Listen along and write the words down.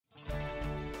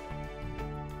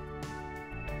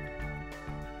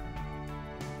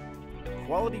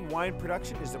Quality wine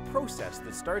production is a process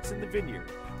that starts in the vineyard,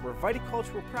 where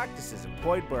viticultural practices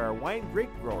employed by our wine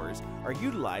grape growers are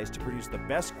utilized to produce the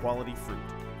best quality fruit.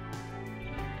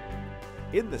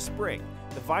 In the spring,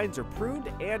 the vines are pruned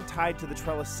and tied to the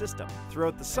trellis system.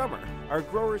 Throughout the summer, our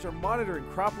growers are monitoring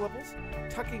crop levels,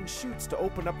 tucking shoots to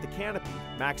open up the canopy,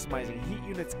 maximizing heat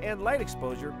units and light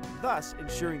exposure, thus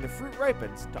ensuring the fruit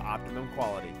ripens to optimum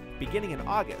quality. Beginning in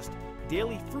August,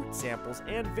 daily fruit samples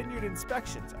and vineyard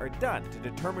inspections are done to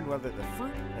determine whether the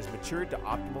fruit has matured to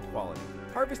optimal quality.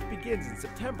 Harvest begins in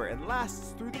September and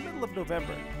lasts through the middle of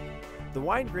November. The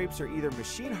wine grapes are either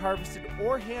machine harvested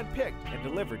or hand-picked and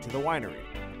delivered to the winery.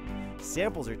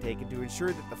 Samples are taken to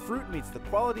ensure that the fruit meets the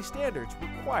quality standards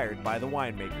required by the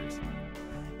winemakers.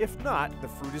 If not, the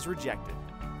fruit is rejected.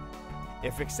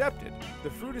 If accepted,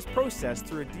 the fruit is processed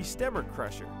through a destemmer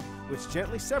crusher, which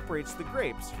gently separates the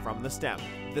grapes from the stem.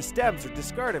 The stems are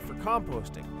discarded for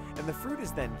composting, and the fruit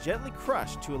is then gently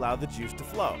crushed to allow the juice to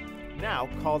flow, now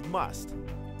called must.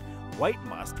 White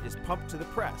must is pumped to the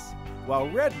press, while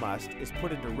red must is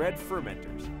put into red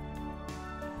fermenters.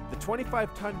 The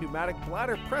 25-ton pneumatic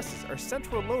bladder presses are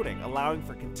central loading, allowing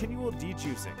for continual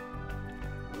dejuicing.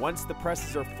 Once the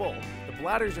presses are full, the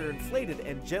bladders are inflated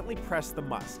and gently press the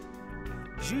must.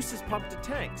 Juice is pumped to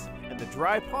tanks, and the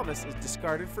dry pomace is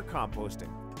discarded for composting.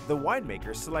 The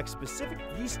winemakers select specific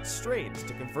yeast strains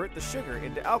to convert the sugar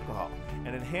into alcohol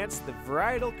and enhance the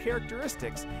varietal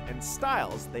characteristics and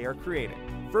styles they are creating.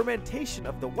 Fermentation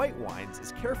of the white wines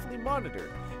is carefully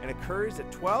monitored and occurs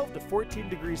at 12 to 14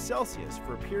 degrees Celsius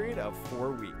for a period of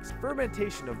 4 weeks.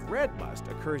 Fermentation of red must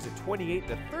occurs at 28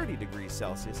 to 30 degrees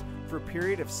Celsius for a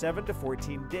period of 7 to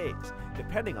 14 days,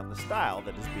 depending on the style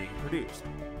that is being produced.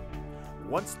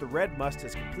 Once the red must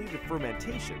has completed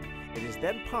fermentation, it is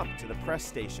then pumped to the press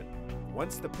station.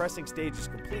 Once the pressing stage is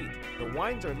complete, the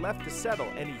wines are left to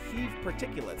settle any heaved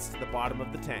particulates to the bottom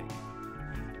of the tank.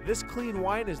 This clean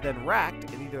wine is then racked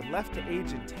and either left to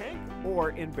age in tank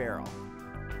or in barrel.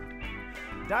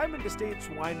 Diamond Estates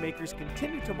winemakers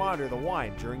continue to monitor the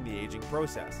wine during the aging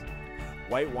process.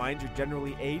 White wines are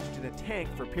generally aged in a tank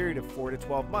for a period of 4 to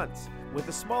 12 months, with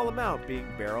a small amount being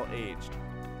barrel aged.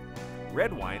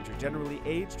 Red wines are generally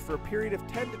aged for a period of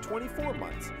 10 to 24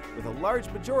 months, with a large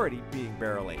majority being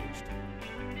barrel aged.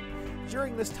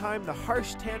 During this time, the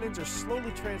harsh tannins are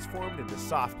slowly transformed into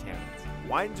soft tannins.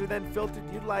 Wines are then filtered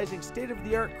utilizing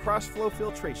state-of-the-art cross-flow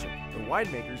filtration. The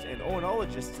winemakers and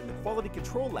oenologists in the quality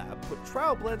control lab put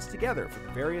trial blends together for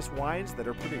the various wines that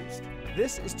are produced.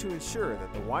 This is to ensure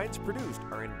that the wines produced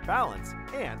are in balance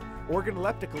and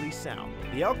organoleptically sound.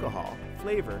 The alcohol,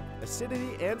 flavor,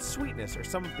 acidity, and sweetness are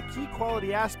some of the key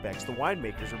quality aspects the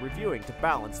winemakers are reviewing to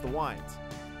balance the wines.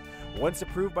 Once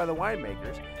approved by the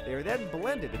winemakers, they are then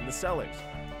blended in the cellars.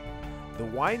 The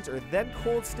wines are then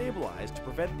cold stabilized to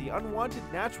prevent the unwanted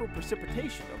natural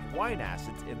precipitation of wine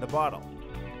acids in the bottle.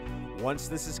 Once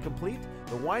this is complete,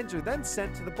 the wines are then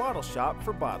sent to the bottle shop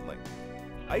for bottling.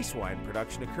 Ice wine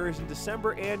production occurs in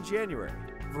December and January.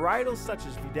 Varietals such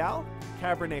as Vidal,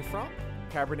 Cabernet Franc,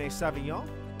 Cabernet Sauvignon,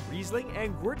 Riesling,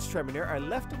 and Gewürztraminer are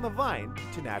left on the vine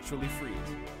to naturally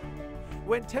freeze.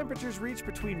 When temperatures reach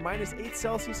between -8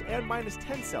 Celsius and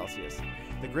 -10 Celsius,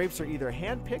 the grapes are either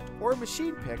hand-picked or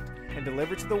machine-picked and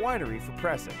delivered to the winery for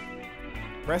pressing.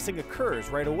 Pressing occurs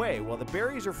right away while the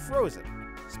berries are frozen.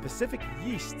 Specific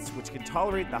yeasts which can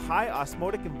tolerate the high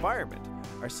osmotic environment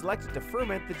are selected to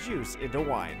ferment the juice into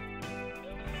wine.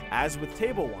 As with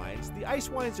table wines, the ice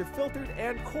wines are filtered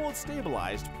and cold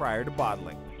stabilized prior to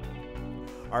bottling.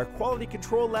 Our quality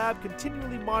control lab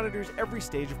continually monitors every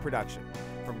stage of production,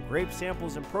 from grape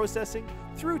samples and processing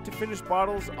through to finished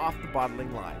bottles off the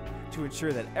bottling line, to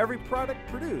ensure that every product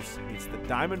produced meets the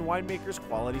Diamond Winemakers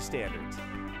quality standards.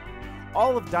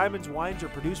 All of Diamond's wines are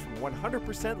produced from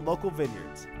 100% local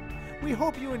vineyards. We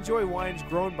hope you enjoy wines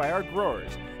grown by our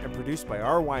growers and produced by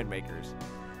our winemakers.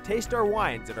 Taste our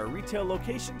wines at our retail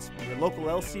locations, your local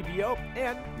LCBO,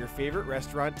 and your favorite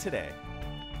restaurant today.